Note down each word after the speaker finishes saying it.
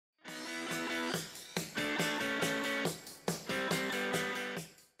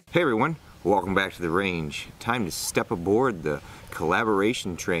Hey everyone, welcome back to the range. Time to step aboard the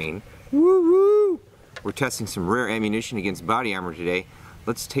collaboration train. Woo woo! We're testing some rare ammunition against body armor today.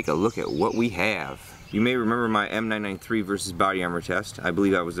 Let's take a look at what we have. You may remember my M993 versus body armor test. I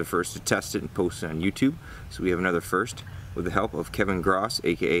believe I was the first to test it and post it on YouTube. So we have another first. With the help of Kevin Gross,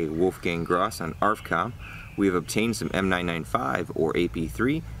 aka Wolfgang Gross on R.A.N.G.E, we have obtained some M995 or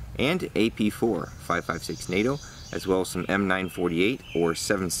AP4 and AP4 5.56 NATO, as well as some M948 or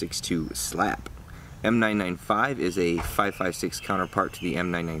 7.62 SLAP. M995 is a 5.56 counterpart to the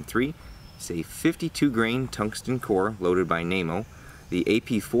M993. It's a 52 grain tungsten core loaded by NAMMO. The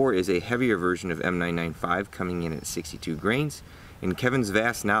AP4 is a heavier version of M995, coming in at 62 grains. In Kevin's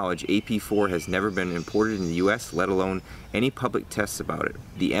vast knowledge, AP4 has never been imported in the US, let alone any public tests about it.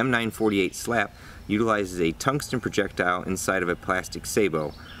 The M948 SLAP utilizes a tungsten projectile inside of a plastic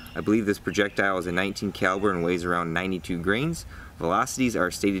sabot. I believe this projectile is a 19 caliber and weighs around 92 grains. Velocities are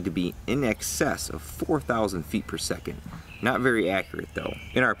stated to be in excess of 4,000 feet per second. Not very accurate though.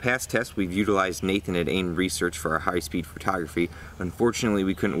 In our past tests, we've utilized Nathan at R.A.N.G.E research for our high-speed photography. Unfortunately,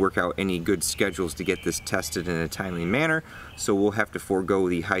 we couldn't work out any good schedules to get this tested in a timely manner, so we'll have to forego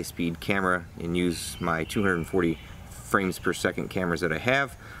the high-speed camera and use my 240 frames per second cameras that I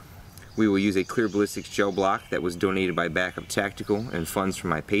have. We will use a clear ballistics gel block that was donated by Backup Tactical and funds from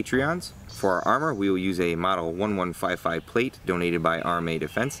my Patreons. For our armor, we will use a model 1155 plate donated by R.A.N.G.E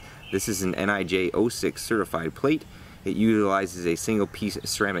Defense. This is an NIJ 06 certified plate. It utilizes a single piece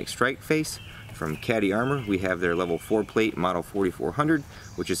ceramic strike face. From Caddy Armor, we have their level 4 plate model 4400,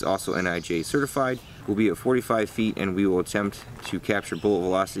 which is also NIJ certified. We'll be at 45 feet and we will attempt to capture bullet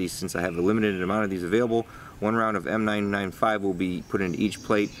velocities since I have a limited amount of these available. 1 round of M995 will be put into each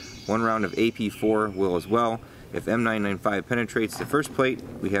plate. 1 round of AP4 will as well. If M995 penetrates the first plate,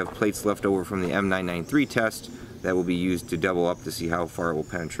 we have plates left over from the M993 test that will be used to double up to see how far it will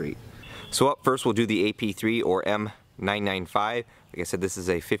penetrate. So up first we'll do the AP3 or M995. Like I said, this is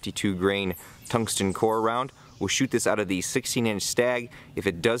a 52 grain tungsten core round. We'll shoot this out of the 16-inch Stag. If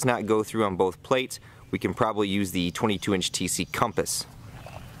it does not go through on both plates, we can probably use the 22-inch TC Compass.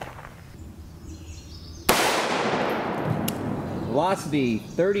 Velocity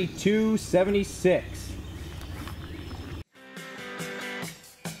 3276.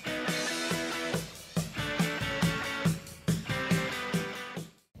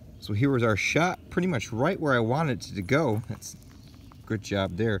 So here was our shot, pretty much right where I wanted it to go. That's good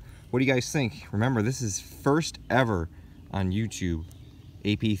job there. What do you guys think? Remember, this is first ever on YouTube.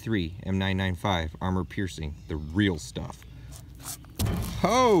 AP3 M995 armor piercing, the real stuff.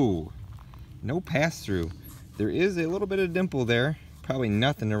 Oh, no pass through. There is a little bit of dimple there, probably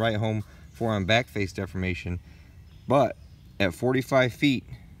nothing to write home for on back face deformation, but at 45 feet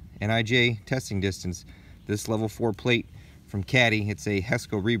NIJ testing distance, this level 4 plate from Caddy, it's a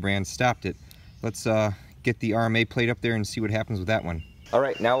HESCO rebrand, stopped it. Let's get the RMA plate up there and see what happens with that one. All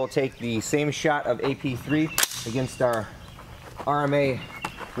right, now we'll take the same shot of AP3 against our RMA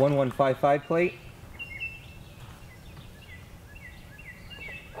 1155 plate.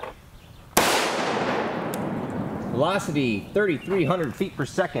 Velocity 3,300 feet per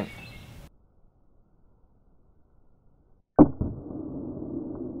second.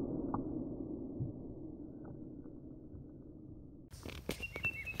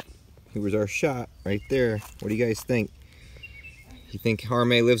 Here was our shot right there. What do you guys think? You think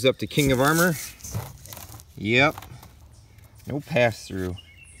R.A.N.G.E lives up to King of Armor? Yep. No pass through.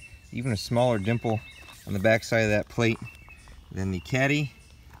 Even a smaller dimple on the back side of that plate than the Caddy.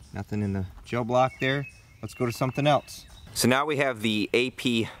 Nothing in the gel block there. Let's go to something else. So now we have the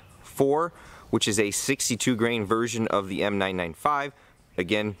AP4, which is a 62 grain version of the M995.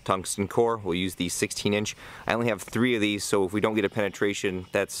 Again, tungsten core. We'll use the 16-inch. I only have 3 of these, so if we don't get a penetration,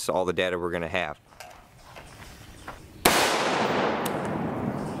 that's all the data we're going to have.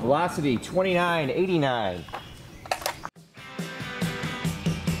 Velocity 2989.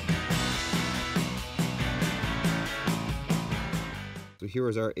 So here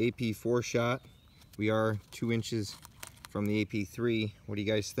is our AP4 shot. We are 2 inches from the AP3. What do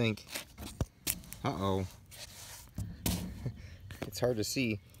you guys think? Uh-oh. It's hard to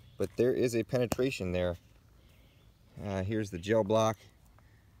see, but there is a penetration there. Here's the gel block.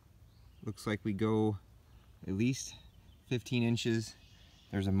 Looks like we go at least 15 inches.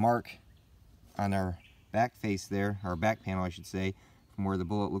 There's a mark on our back face there, our back panel I should say, from where the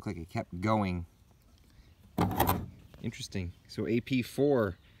bullet looked like it kept going. Interesting. So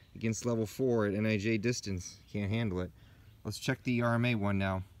AP4 against level 4 at NIJ distance. Can't handle it. Let's check the RMA one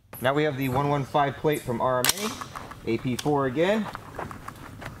now. Now we have the 115 plate from RMA. AP4 again.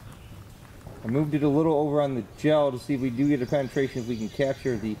 I moved it a little over on the gel to see if we do get a penetration, if we can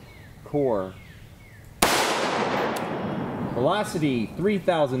capture the core. Velocity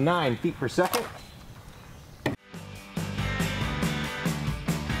 3,009 feet per second.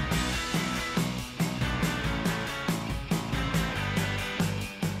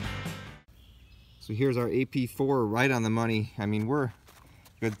 So here's our AP4 right on the money. I mean, we're a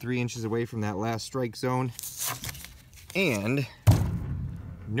good 3 inches away from that last strike zone. And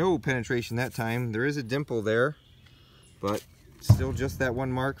no penetration that time. There is a dimple there, but still just that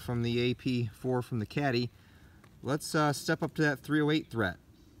one mark from the AP4 from the caddy. Let's step up to that 308 threat.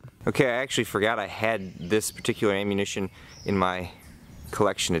 Okay, I actually forgot I had this particular ammunition in my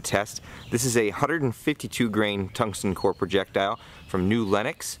collection to test. This is a 152 grain tungsten core projectile from new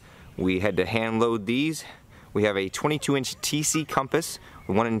Lennox. We had to hand load these. We have a 22-inch TC compass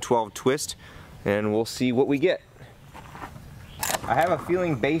with 1 in 12 twist, and we'll see what we get. I have a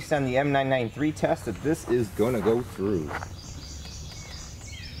feeling based on the M993 test that this is going to go through.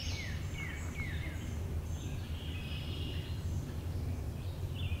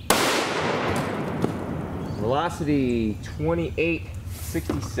 Velocity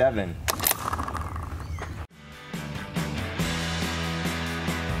 2867.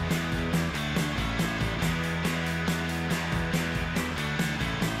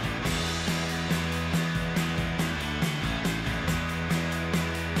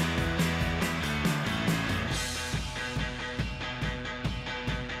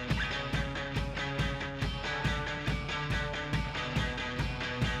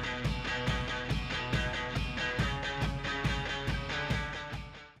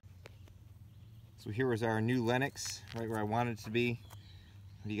 So here was our new Lennox, right where I wanted it to be.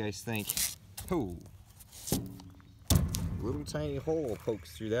 What do you guys think? Oh, little tiny hole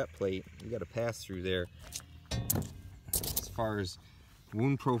pokes through that plate. You got to pass through there. As far as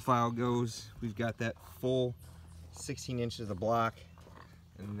wound profile goes, we've got that full 16 inches of the block,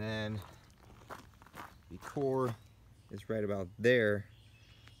 and then the core is right about there.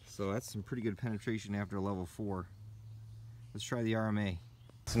 So that's some pretty good penetration after level 4. Let's try the RMA.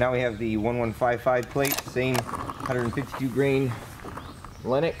 So now we have the 1155 plate, same 152 grain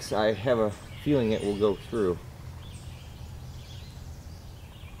Lennox. I have a feeling it will go through.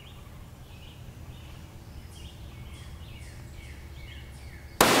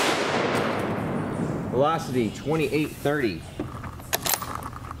 Velocity 2830.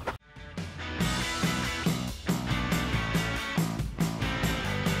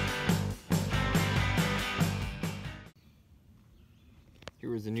 Here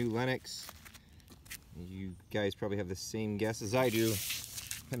was the new Lennox. You guys probably have the same guess as I do.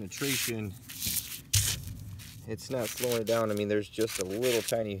 Penetration, it's not slowing it down. I mean, there's just a little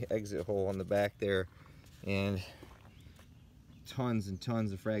tiny exit hole on the back there, and tons and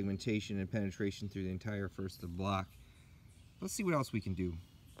tons of fragmentation and penetration through the entire first of the block. Let's see what else we can do.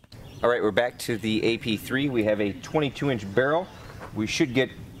 All right, we're back to the AP3. We have a 22-inch barrel. We should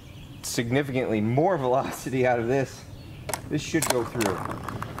get significantly more velocity out of this. This should go through.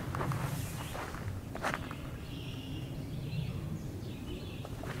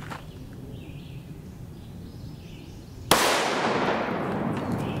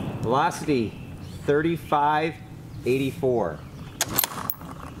 Velocity 3584.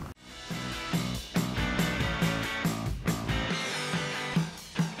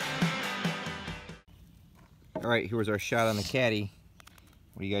 All right, here was our shot on the caddy.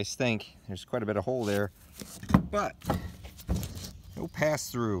 What do you guys think? There's quite a bit of hole there, but no pass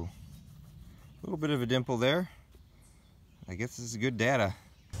through. A little bit of a dimple there. I guess this is good data.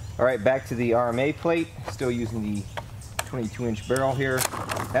 All right, back to the RMA plate. Still using the 22-inch barrel here.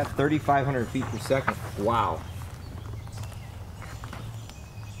 At 3,500 feet per second. Wow.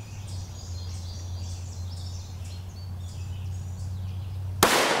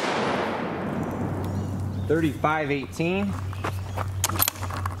 $35.18.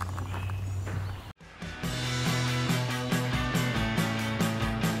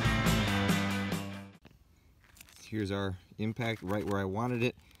 Here's our impact right where I wanted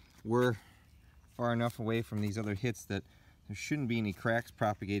it. We're far enough away from these other hits that there shouldn't be any cracks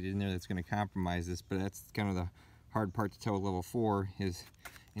propagated in there that's going to compromise this, but that's kind of the hard part to tell with level 4 is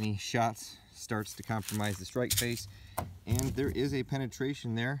any shots starts to compromise the strike face. And there is a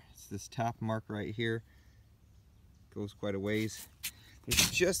penetration there. It's this top mark right here. Goes quite a ways. There's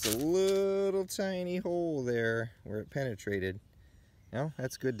just a little tiny hole there where it penetrated. Now,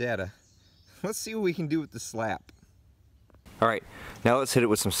 that's good data. Let's see what we can do with the slap. All right, now let's hit it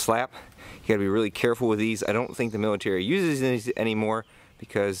with some slap. You gotta be really careful with these. I don't think the military uses these anymore.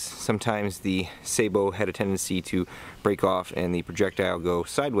 because sometimes the sabot had a tendency to break off and the projectile go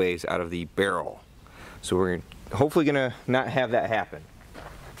sideways out of the barrel. So we're hopefully gonna not have that happen.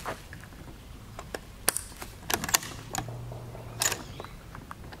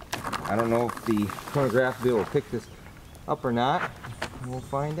 I don't know if the chronograph will be able to pick this up or not. We'll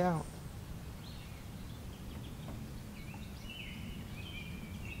find out.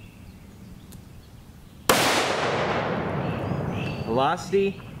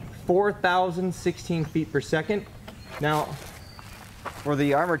 Velocity 4,016 feet per second. Now, for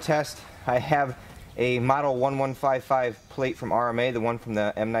the armor test, I have a model 1155 plate from R.A.N.G.E, the one from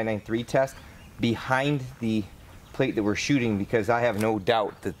the M993 test, behind the plate that we're shooting, because I have no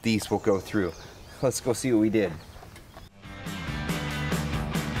doubt that these will go through. Let's go see what we did.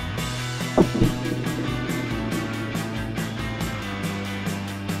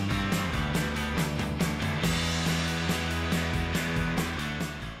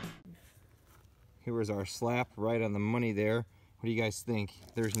 Here was our slap, right on the money there. What do you guys think?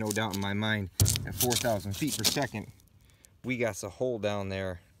 There's no doubt in my mind, at 4,000 feet per second, we got a hole down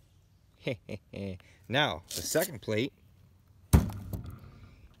there. Now, the second plate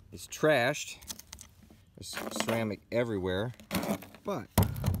is trashed. There's ceramic everywhere, but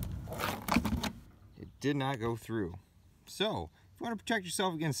it did not go through. So, if you want to protect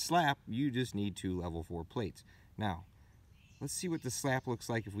yourself against slap, you just need 2 level 4 plates. Now, let's see what the slap looks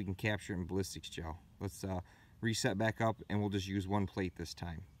like if we can capture it in ballistics gel. Let's reset back up, and we'll just use 1 plate this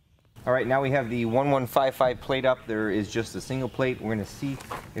time. All right, now we have the 1155 plate up. There is just a single plate. We're going to see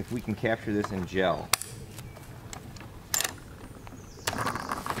if we can capture this in gel.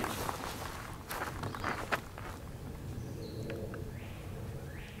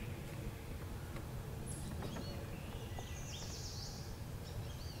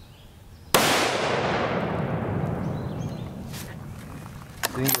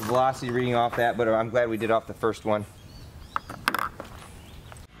 Didn't get the velocity reading off that, but I'm glad we did off the first one.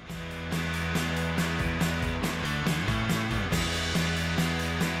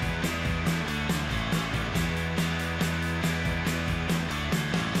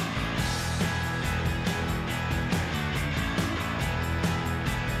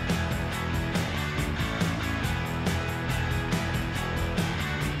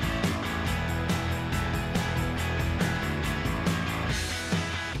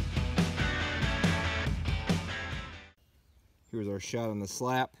 Here's our shot on the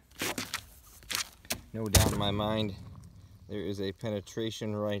slap. No doubt in my mind, there is a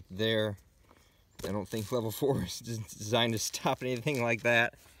penetration right there. I don't think level 4 is designed to stop anything like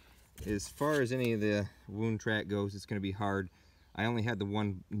that. As far as any of the wound track goes, it's going to be hard. I only had the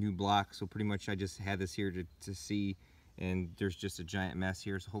 1 new block, so pretty much I just had this here to see, and there's just a giant mess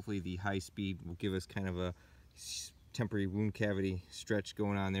here. So hopefully the high speed will give us kind of a temporary wound cavity stretch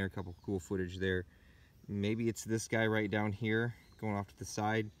going on there. A couple cool footage there. Maybe it's this guy right down here going off to the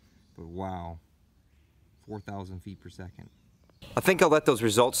side, but wow, 4,000 feet per second. I think I'll let those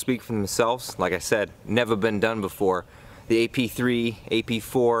results speak for themselves. Like I said, never been done before. The AP3,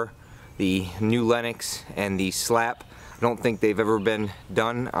 AP4, the new Lennox, and the slap, I don't think they've ever been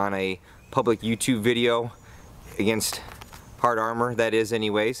done on a public YouTube video against hard armor, that is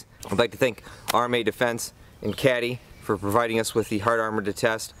anyways. I'd like to thank R.A.N.G.E Defense and Caddy for providing us with the hard armor to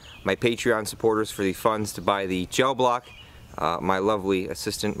test, my Patreon supporters for the funds to buy the gel block, my lovely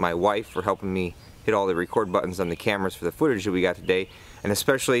assistant, my wife, for helping me hit all the record buttons on the cameras for the footage that we got today, and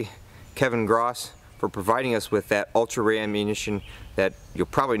especially Kevin Gross for providing us with that ultra rare ammunition that you'll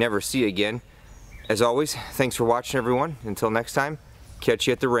probably never see again. As always, thanks for watching everyone. Until next time, catch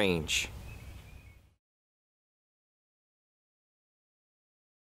you at the range.